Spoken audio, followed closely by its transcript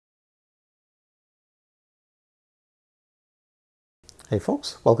Hey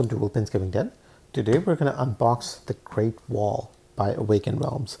folks, welcome to Wolpin's Giving Dead. Today we're going to unbox The Great Wall by Awakened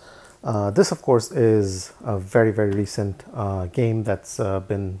Realms. This of course is a very recent game that's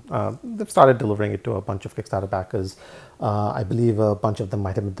they've started delivering it to a bunch of Kickstarter backers. I believe a bunch of them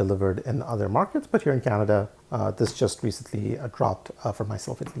might have been delivered in other markets, but here in Canada this just recently dropped for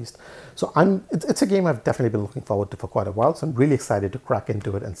myself at least. So it's a game I've definitely been looking forward to for quite a while, so I'm really excited to crack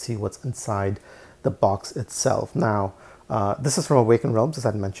into it and see what's inside the box itself. Now, this is from Awakened Realms, as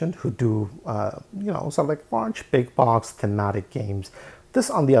I mentioned, who do, sort of like large, big box thematic games. This,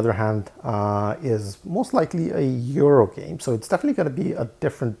 on the other hand, is most likely a Euro game. So it's definitely going to be a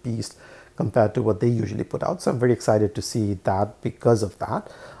different beast compared to what they usually put out. So I'm very excited to see that because of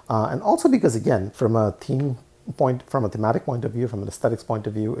that. And also because, again, from a thematic point of view, from an aesthetics point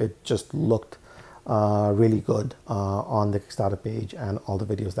of view, it just looked really good on the Kickstarter page and all the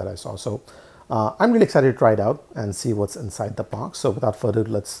videos that I saw. So I'm really excited to try it out and see what's inside the box. So without further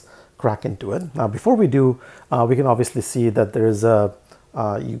ado, let's crack into it. Now, before we do, we can obviously see that there is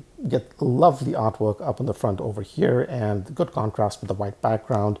you get lovely artwork up on the front over here and good contrast with the white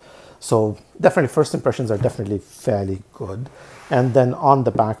background. So definitely first impressions are definitely fairly good. And then on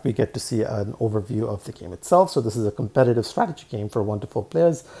the back, we get to see an overview of the game itself. So this is a competitive strategy game for 1 to 4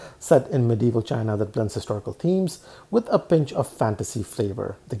 players set in medieval China that blends historical themes with a pinch of fantasy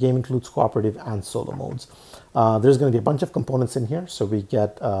flavor. The game includes cooperative and solo modes. There's going to be a bunch of components in here. So we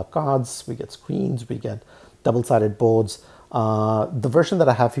get cards, we get screens, we get double-sided boards. The version that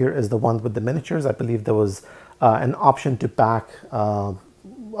I have here is the one with the miniatures. I believe there was an option to back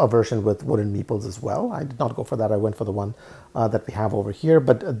a version with wooden meeples as well. I did not go for that. I went for the one that we have over here,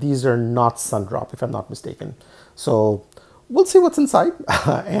 but these are not Sundrop, if I'm not mistaken. So we'll see what's inside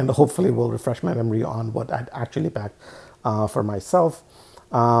and hopefully we'll refresh my memory on what I'd actually backed for myself.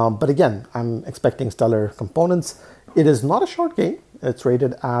 But again, I'm expecting stellar components. It is not a short game. It's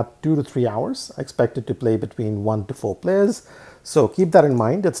rated at 2 to 3 hours. I expect it to play between 1 to 4 players. So keep that in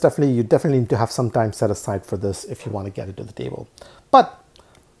mind. You definitely need to have some time set aside for this if you want to get it to the table. But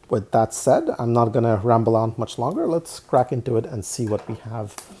with that said, I'm not going to ramble on much longer. Let's crack into it and see what we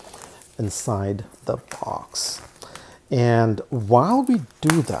have inside the box. And while we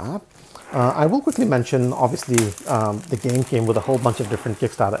do that, I will quickly mention, obviously, the game came with a whole bunch of different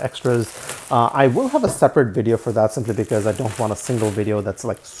Kickstarter extras. I will have a separate video for that simply because I don't want a single video that's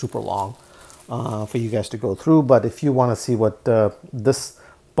like super long for you guys to go through. But if you want to see what this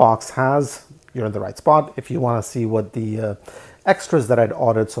box has, you're in the right spot. If you want to see what the extras that I'd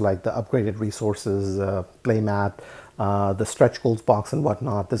ordered, so like the upgraded resources, playmat, the stretch goals box and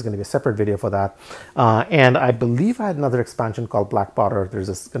whatnot, there's going to be a separate video for that. And I believe I had another expansion called Black Powder.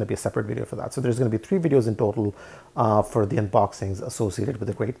 There's going to be a separate video for that. So there's going to be 3 videos in total for the unboxings associated with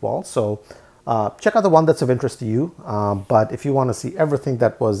the Great Wall. So check out the one that's of interest to you. But if you want to see everything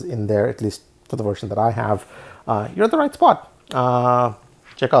that was in there, at least for the version that I have, you're at the right spot.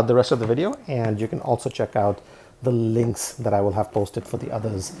 Check out the rest of the video, and you can also check out the links that I will have posted for the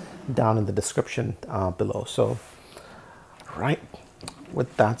others down in the description below. So, right,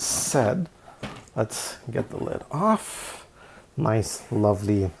 with that said, let's get the lid off. Nice,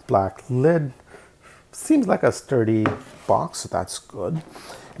 lovely black lid. Seems like a sturdy box, so that's good.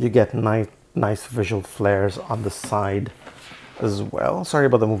 You get nice visual flares on the side as well. Sorry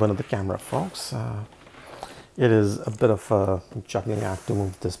about the movement of the camera, folks. It is a bit of a juggling act to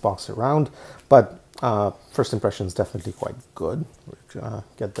move this box around, but first impression is definitely quite good.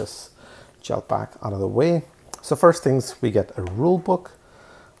 Get this gel pack out of the way. So first things, we get a rule book,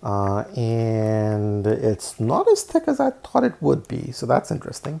 and it's not as thick as I thought it would be. So that's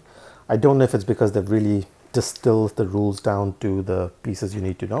interesting. I don't know if it's because they've really distilled the rules down to the pieces you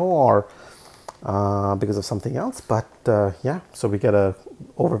need to know, or because of something else. But yeah, so we get a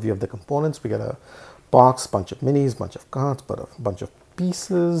overview of the components. We get a box, bunch of minis, bunch of cards, but a bunch of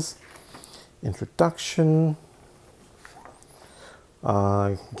pieces. Introduction,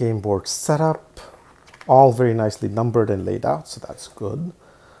 game board setup, all very nicely numbered and laid out, so that's good.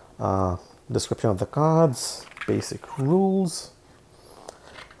 Description of the cards, basic rules.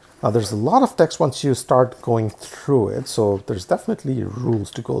 Now there's a lot of text once you start going through it, so there's definitely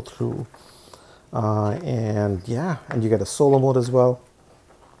rules to go through. And yeah, and you get a solo mode as well.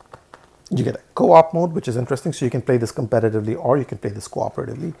 You get a co-op mode, which is interesting, so you can play this competitively or you can play this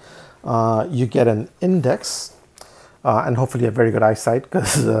cooperatively. You get an index and hopefully a very good eyesight,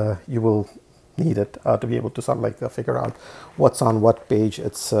 because you will need it to be able to sort of like figure out what's on what page.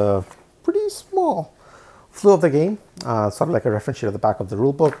 It's pretty small. Flow of the game, sort of like a reference sheet at the back of the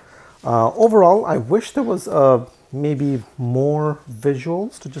rule book. Overall, I wish there was maybe more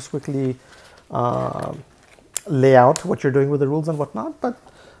visuals to just quickly lay out what you're doing with the rules and whatnot, but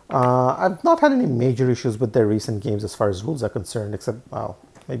I've not had any major issues with their recent games as far as rules are concerned, except, well,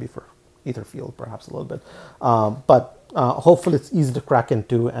 maybe for Etherfield, perhaps a little bit. But hopefully it's easy to crack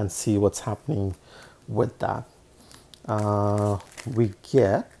into and see what's happening with that. We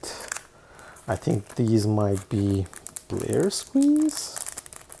get, I think these might be player screens.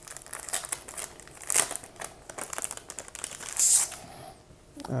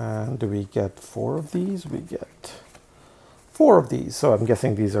 And do we get 4 of these? We get 4 of these. So I'm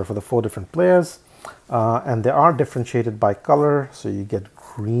guessing these are for the 4 different players. And they are differentiated by color. So you get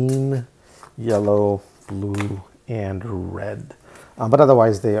green, yellow, blue, and red. But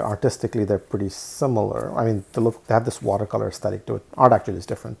otherwise, artistically, they're pretty similar. I mean, they have this watercolor aesthetic to it. Art actually is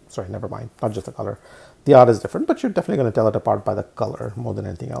different. Sorry, never mind. Not just the color. The art is different, but you're definitely going to tell it apart by the color more than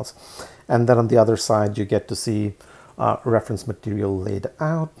anything else. And then on the other side, you get to see reference material laid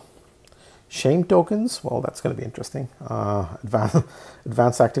out. Shame tokens, well, that's going to be interesting.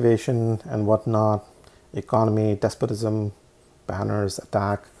 Advanced activation and whatnot. Economy, despotism, banners,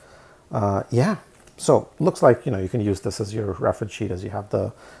 attack. Yeah, so looks like, you can use this as your reference sheet as you have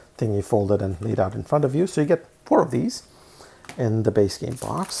the thing you folded and laid out in front of you. So you get 4 of these in the base game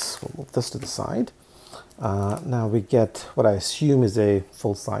box. We'll move this to the side. Now we get what I assume is a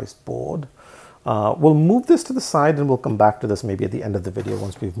full-size board. We'll move this to the side and we'll come back to this maybe at the end of the video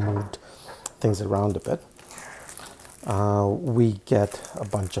once we've moved things around a bit. We get a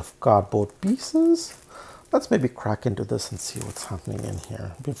bunch of cardboard pieces. Let's maybe crack into this and see what's happening in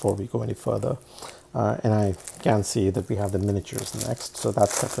here before we go any further. And I can see that we have the miniatures next, so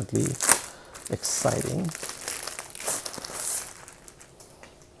that's definitely exciting.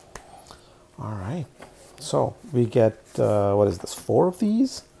 All right, so we get, what is this, 4 of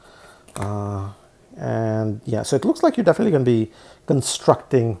these? And yeah, so it looks like you're definitely going to be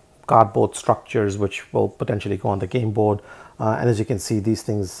constructing cardboard structures which will potentially go on the game board. And as you can see, these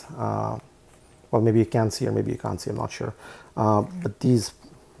things, well, maybe you can see or maybe you can't see, I'm not sure. But these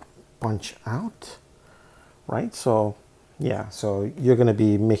punch out, right? So yeah, so you're going to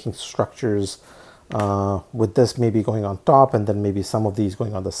be making structures with this maybe going on top and then maybe some of these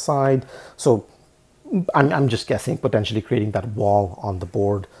going on the side. So I'm just guessing, potentially creating that wall on the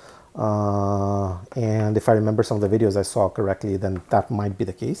board. And if I remember some of the videos I saw correctly, then that might be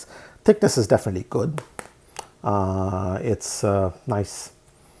the case. Thickness is definitely good. It's a nice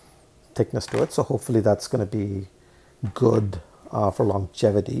thickness to it, so hopefully that's going to be good for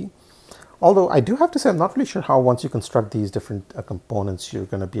longevity. Although I do have to say, I'm not really sure how once you construct these different components, you're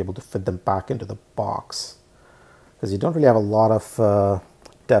going to be able to fit them back into the box, because you don't really have a lot of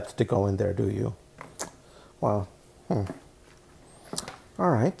depth to go in there, do you? Well, all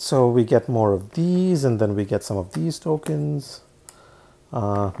right, so we get more of these, and then we get some of these tokens.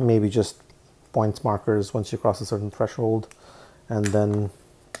 Maybe just points markers once you cross a certain threshold, and then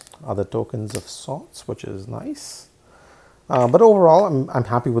other tokens of sorts, which is nice. But overall, I'm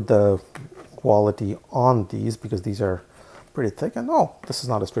happy with the quality on these, because these are pretty thick. And oh, this is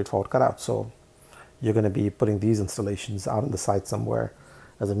not a straightforward cutout, so you're going to be putting these installations out on the side somewhere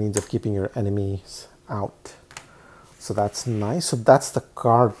as a means of keeping your enemies out. So that's nice. So that's the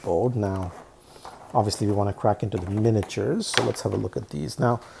cardboard. Now, obviously, we want to crack into the miniatures. So let's have a look at these.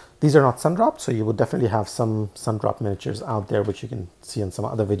 Now, these are not sun-dropped, so you will definitely have some sun-drop miniatures out there, which you can see in some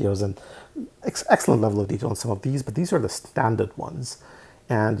other videos, and excellent level of detail on some of these, but these are the standard ones.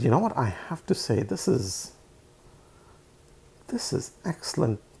 And you know what? I have to say, this is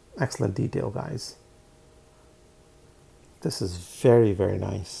excellent, excellent detail, guys. This is very, very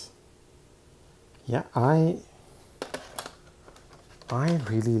nice. Yeah, I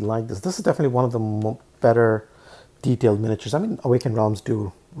really like this. This is definitely one of the better detailed miniatures. I mean, Awakened Realms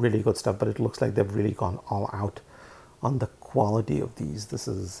do really good stuff, but it looks like they've really gone all out on the quality of these. This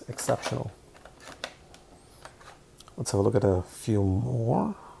is exceptional. Let's have a look at a few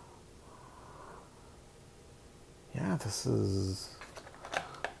more. Yeah,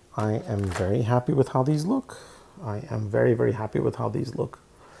 I am very happy with how these look. I am very, very happy with how these look.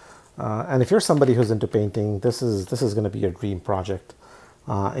 And if you're somebody who's into painting, this is going to be your dream project.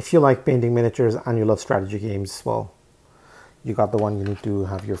 If you like painting miniatures and you love strategy games, well, you got the one you need to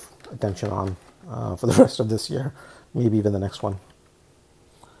have your attention on for the rest of this year, maybe even the next one.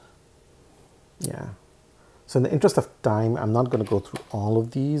 Yeah. So in the interest of time, I'm not going to go through all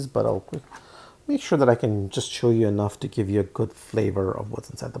of these, but I'll make sure that I can just show you enough to give you a good flavor of what's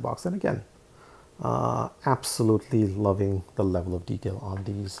inside the box. And again, absolutely loving the level of detail on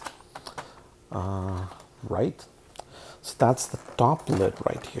these. Right. So that's the top lid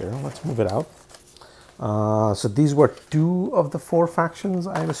right here. Let's move it out. So these were 2 of the 4 factions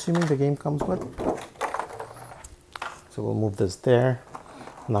I'm assuming the game comes with. So we'll move this there.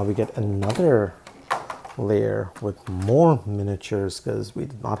 Now we get another layer with more miniatures because we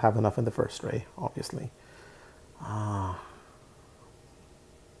did not have enough in the first ray, obviously.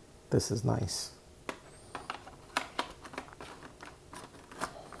 This is nice.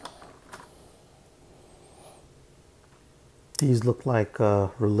 These look like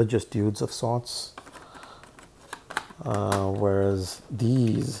religious dudes of sorts, whereas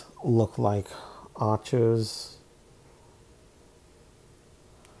these look like archers.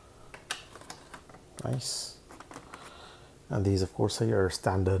 Nice. And these, of course, are your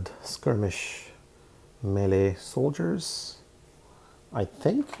standard skirmish melee soldiers, I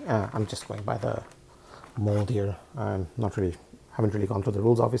think. I'm just going by the mold here. I'm not really, haven't really gone through the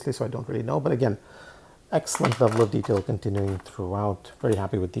rules, obviously, so I don't really know. But again, excellent level of detail continuing throughout. Very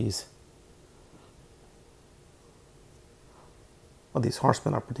happy with these. Well, these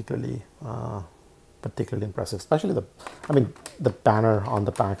horsemen are particularly impressive, especially the banner on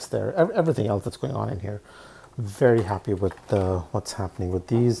the backs there. Everything else that's going on in here. Very happy with what's happening with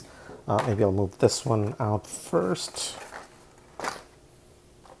these. Maybe I'll move this one out first.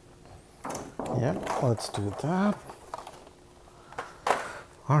 Yeah, let's do that.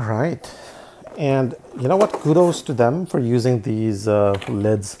 All right. And you know what? Kudos to them for using these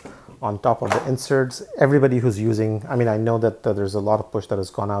lids on top of the inserts. Everybody who's using, I mean, I know that there's a lot of push that has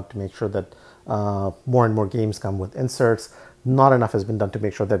gone out to make sure that more and more games come with inserts. Not enough has been done to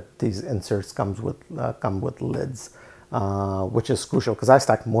make sure that these inserts come with lids, which is crucial because I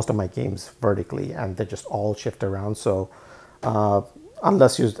stack most of my games vertically and they just all shift around. So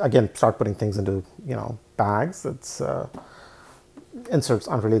unless you, again, start putting things into, bags, it's inserts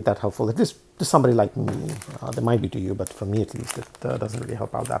aren't really that helpful. If this to somebody like me, they might be to you, but for me at least, it doesn't really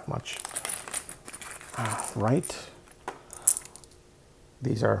help out that much. Right.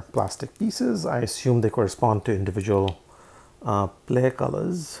 These are plastic pieces. I assume they correspond to individual player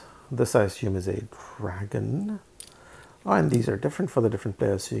colors. This I assume is a dragon. Oh, and these are different for the different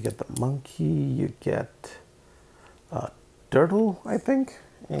players. So you get the monkey, you get a turtle, I think,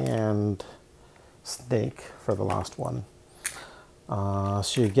 and snake for the last one.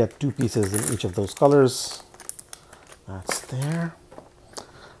 So you get 2 pieces in each of those colors. That's there.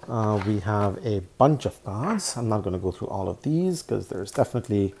 We have a bunch of cards. I'm not going to go through all of these because there's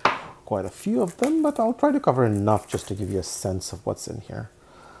definitely quite a few of them, but I'll try to cover enough just to give you a sense of what's in here.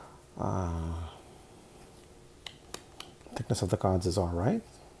 Thickness of the cards is all right.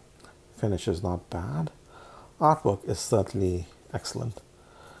 Finish is not bad. Artwork is certainly excellent.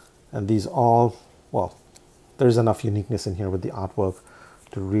 And these all, well, there's enough uniqueness in here with the artwork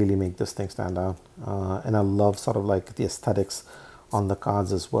to really make this thing stand out. And I love sort of like the aesthetics on the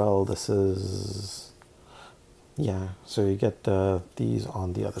cards as well. This is, yeah, so you get these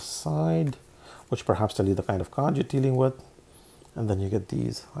on the other side, which perhaps tell you the kind of card you're dealing with. And then you get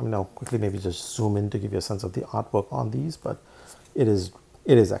these. I mean, I'll quickly maybe just zoom in to give you a sense of the artwork on these, but it is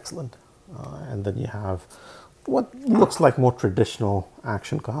excellent. And then you have what looks like more traditional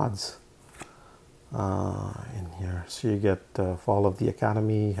action cards in here. So you get Fall of the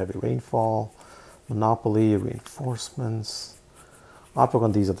Academy, Heavy Rainfall, Monopoly, Reinforcements. Artwork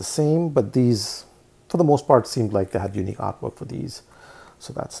on these are the same, but these, for the most part, seemed like they had unique artwork for these.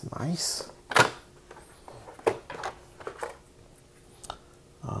 So that's nice.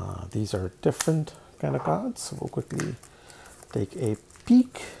 These are different kind of cards. So we'll quickly take a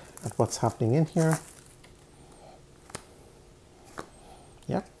peek at what's happening in here.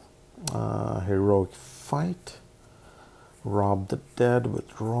 Yep. Heroic Fight, Rob the Dead,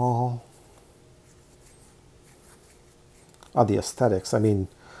 Withdrawal. The aesthetics. I mean,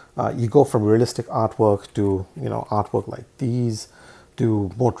 you go from realistic artwork to, artwork like these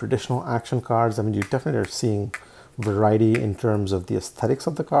to more traditional action cards. I mean, you definitely are seeing variety in terms of the aesthetics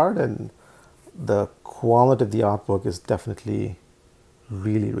of the card, and the quality of the artwork is definitely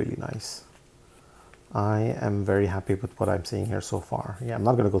really, really nice. I am very happy with what I'm seeing here so far. Yeah, I'm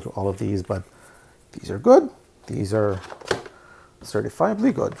not going to go through all of these, but these are good. These are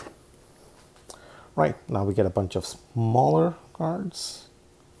certifiably good. Right, now we get a bunch of smaller cards,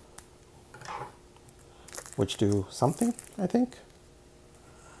 which do something, I think.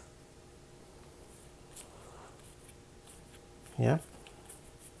 Yeah.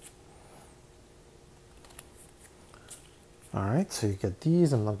 All right, so you get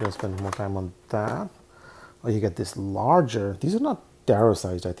these. I'm not going to spend more time on that. Oh, you get this larger. These are not tarot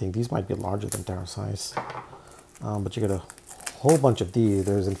sized, I think. These might be larger than tarot size. But you get a whole bunch of these.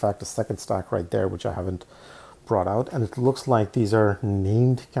 There's, in fact, a second stack right there, which I haven't brought out. And it looks like these are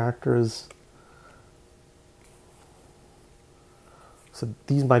named characters. So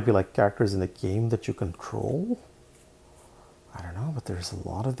these might be like characters in the game that you control. I don't know, but there's a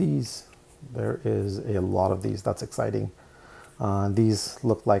lot of these. There is a lot of these. That's exciting. These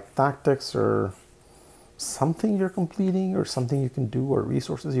look like tactics or something you're completing or something you can do or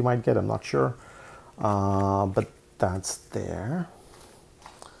resources you might get. I'm not sure. But that's there.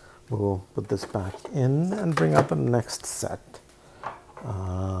 We'll put this back in and bring up a next set.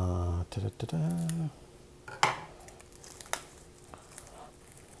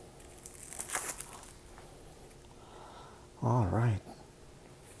 All right.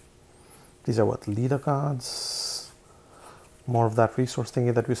 These are what, leader cards? More of that resource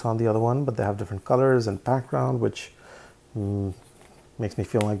thingy that we saw in the other one, but they have different colors and background, which makes me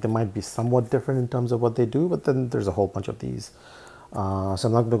feel like they might be somewhat different in terms of what they do, but then there's a whole bunch of these. So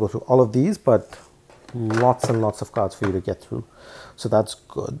I'm not going to go through all of these, but lots and lots of cards for you to get through. So that's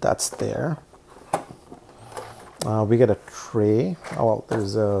good. That's there. We get a tray. Oh, well,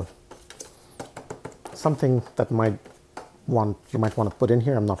 there's something that you might want to put in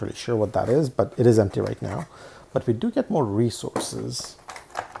here. I'm not really sure what that is, but it is empty right now. But we do get more resources.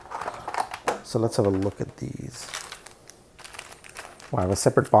 So let's have a look at these. Well, I have a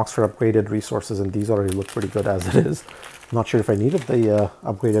separate box for upgraded resources, and these already look pretty good as it is. I'm not sure if I needed the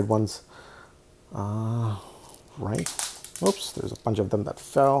upgraded ones. Right. Oops, there's a bunch of them that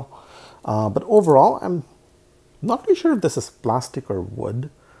fell. But overall, I'm not really sure if this is plastic or wood.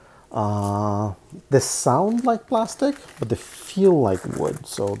 They sound like plastic, but they feel like wood,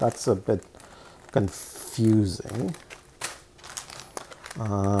 so that's a bit confusing.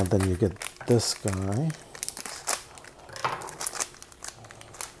 Then you get this guy.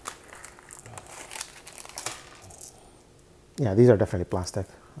 Yeah, these are definitely plastic.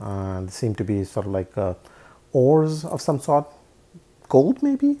 They seem to be sort of like ores of some sort. Gold,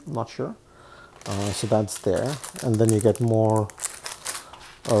 maybe? I'm not sure. So that's there. And then you get more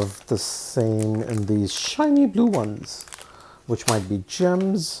of the same in these shiny blue ones, which might be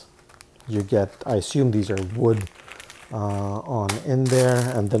gems. You get, I assume these are wood on in there.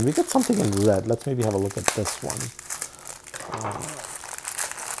 And then we get something in red. Let's maybe have a look at this one.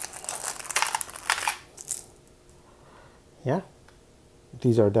 Yeah,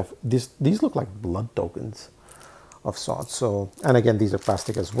 these are these look like blood tokens of sorts. So, and again, these are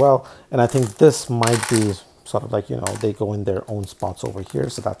plastic as well. And I think this might be sort of like, you know, they go in their own spots over here.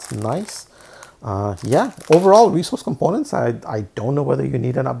 So that's nice. Yeah, overall resource components, I don't know whether you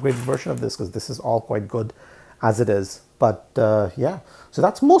need an upgraded version of this, because this is all quite good as it is. But yeah, so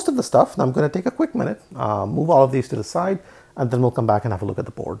that's most of the stuff. Now I'm going to take a quick minute, move all of these to the side, and then we'll come back and have a look at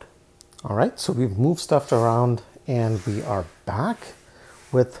the board. All right, so we've moved stuff around and we are back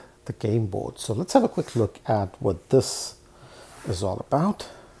with the game board. So let's have a quick look at what this is all about.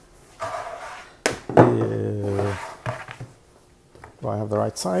 Do I have the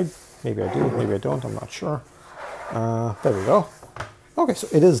right side? Maybe I do, maybe I don't, I'm not sure. There we go. Okay, so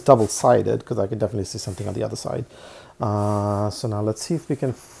it is double-sided, because I can definitely see something on the other side. So now let's see if we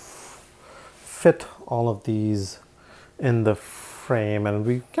can fit all of these in the frame, and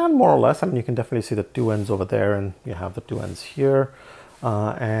we can more or less. I mean, you can definitely see the two ends over there, and you have the two ends here,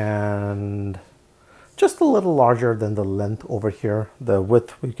 and just a little larger than the length over here. The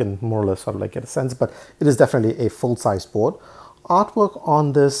width, we can more or less sort of like get a sense, but it is definitely a full-size board. Artwork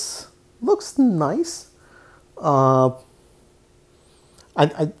on this looks nice. It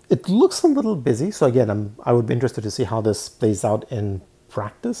looks a little busy, so again, I would be interested to see how this plays out in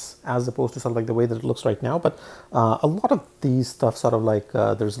practice, as opposed to sort of like the way that it looks right now. But a lot of these stuff sort of like,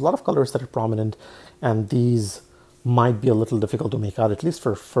 there's a lot of colors that are prominent, and these might be a little difficult to make out, at least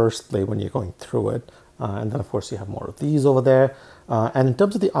for first play when you're going through it. And then of course you have more of these over there. And in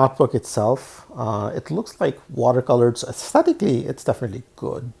terms of the artwork itself, it looks like watercolored, so aesthetically it's definitely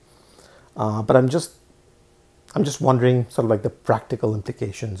good. But I'm just wondering sort of like the practical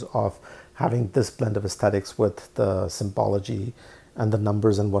implications of having this blend of aesthetics with the symbology and the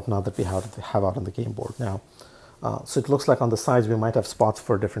numbers and whatnot that we have out on the game board now. So it looks like on the sides we might have spots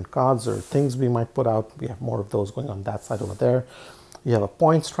for different cards or things we might put out. We have more of those going on that side over there. You have a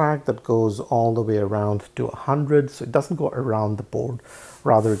points track that goes all the way around to 100, so it doesn't go around the board.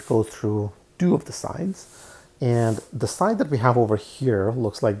 Rather, it goes through two of the sides. And the side that we have over here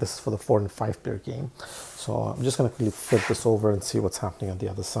looks like this is for the 4 and 5 player game. So I'm just going to quickly flip this over and see what's happening on the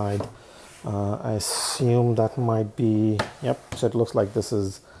other side. I assume that might be, yep, so it looks like this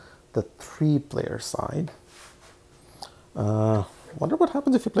is the 3 player side. Wonder what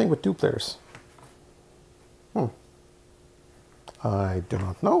happens if you're playing with 2 players. I do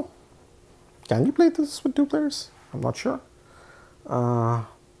not know. Can you play this with 2 players? I'm not sure.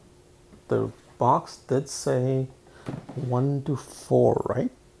 The box did say 1 to 4,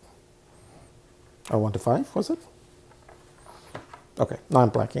 right? Or 1 to 5, was it? Okay, now I'm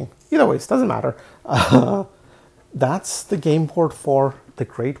blanking. Either way, it doesn't matter. That's the game port for The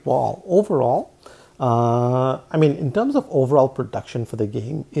Great Wall. Overall, I mean, in terms of overall production for the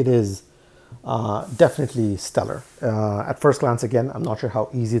game, it is definitely stellar. At first glance, again, I'm not sure how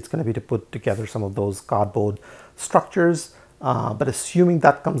easy it's going to be to put together some of those cardboard structures, but assuming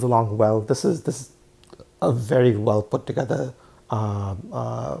that comes along well, this is a very well put together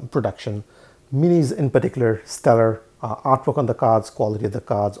production. Minis in particular, stellar. Artwork on the cards, quality of the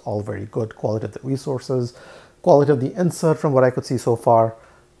cards, all very good. Quality of the resources, quality of the insert from what I could see so far,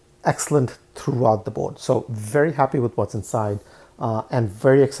 excellent throughout the board. So very happy with what's inside and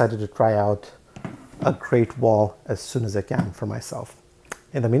very excited to try out a Great Wall as soon as I can for myself.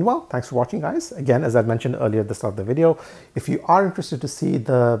 In the meanwhile, thanks for watching, guys. Again, as I mentioned earlier at the start of the video, if you are interested to see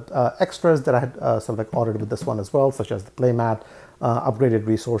the extras that I had sort of like ordered with this one as well, such as the playmat, upgraded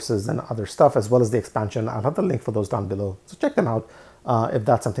resources and other stuff, as well as the expansion, I'll have the link for those down below. So check them out if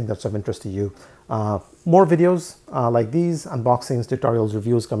that's something that's of interest to you. More videos like these, unboxings, tutorials,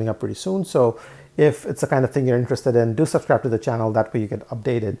 reviews coming up pretty soon. So if it's the kind of thing you're interested in, do subscribe to the channel. That way you get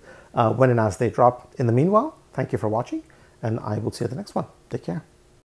updated when and as they drop. In the meanwhile, thank you for watching, and I will see you at the next one. Take care.